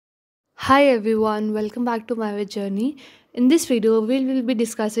Hi everyone, welcome back to my journey. In this video, we will be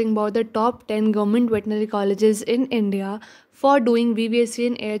discussing about the top 10 government veterinary colleges in India for doing VVSC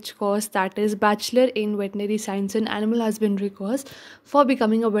and AH course, that is Bachelor in Veterinary Science and Animal Husbandry course for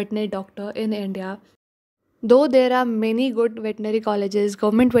becoming a veterinary doctor in India. Though there are many good veterinary colleges,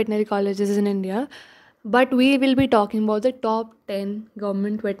 government veterinary colleges in India, but we will be talking about the top 10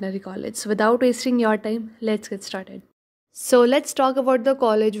 government veterinary colleges. Without wasting your time, let's get started. So let's talk about the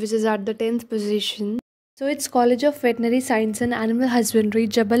college which is at the 10th position. So it's College of Veterinary Science and Animal Husbandry,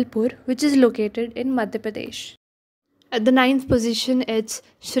 Jabalpur, which is located in Madhya Pradesh. At the ninth position, it's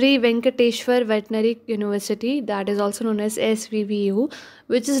Sri Venkateshwar Veterinary University, that is also known as SVVU,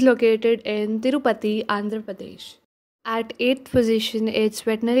 which is located in Tirupati, Andhra Pradesh. At 8th position, it's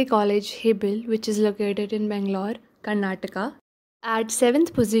Veterinary College Hibil, which is located in Bangalore, Karnataka. At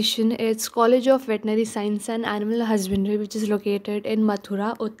 7th position, it's College of Veterinary Science and Animal Husbandry, which is located in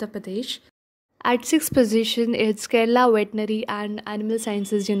Mathura, Uttar Pradesh. At 6th position, it's Kerala Veterinary and Animal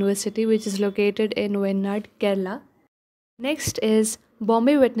Sciences University, which is located in Wayanad, Kerala. Next is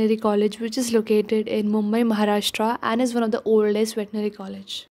Bombay Veterinary College, which is located in Mumbai, Maharashtra, and is one of the oldest veterinary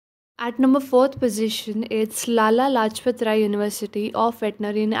college. At number 4th position, it's Lala Lajpat Rai University of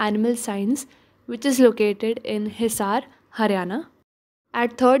Veterinary and Animal Science, which is located in Hisar, Haryana.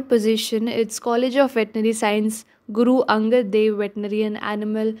 At 3rd position, it's College of Veterinary Science Guru Angad Dev Veterinary and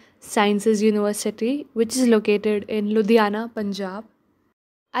Animal Sciences University, which is located in Ludhiana, Punjab.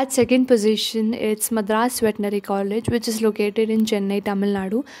 At 2nd position, it's Madras Veterinary College, which is located in Chennai, Tamil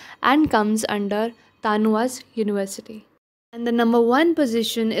Nadu, and comes under Tanuwas University. And the number 1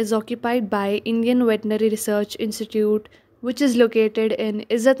 position is occupied by Indian Veterinary Research Institute, which is located in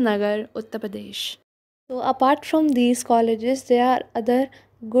Izzat Nagar, Uttar Pradesh. So apart from these colleges, there are other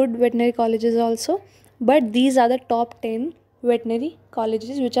good veterinary colleges also, but these are the top 10 veterinary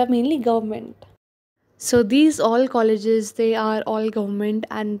colleges which are mainly government. So these all colleges, they are all government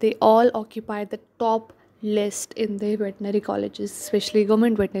and they all occupy the top list in the veterinary colleges, especially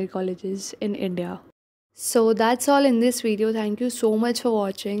government veterinary colleges in India. So that's all in this video. Thank you so much for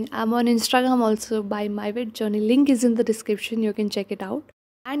watching. I'm on Instagram also by my vet journey. Link is in the description. You can check it out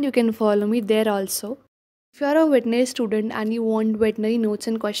and you can follow me there also. If you are a veterinary student and you want veterinary notes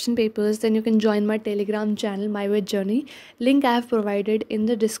and question papers, then you can join my Telegram channel, My Vet Journey. Link I have provided in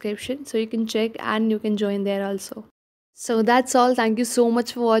the description, so you can check and you can join there also. So that's all. Thank you so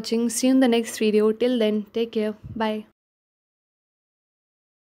much for watching. See you in the next video. Till then, take care. Bye.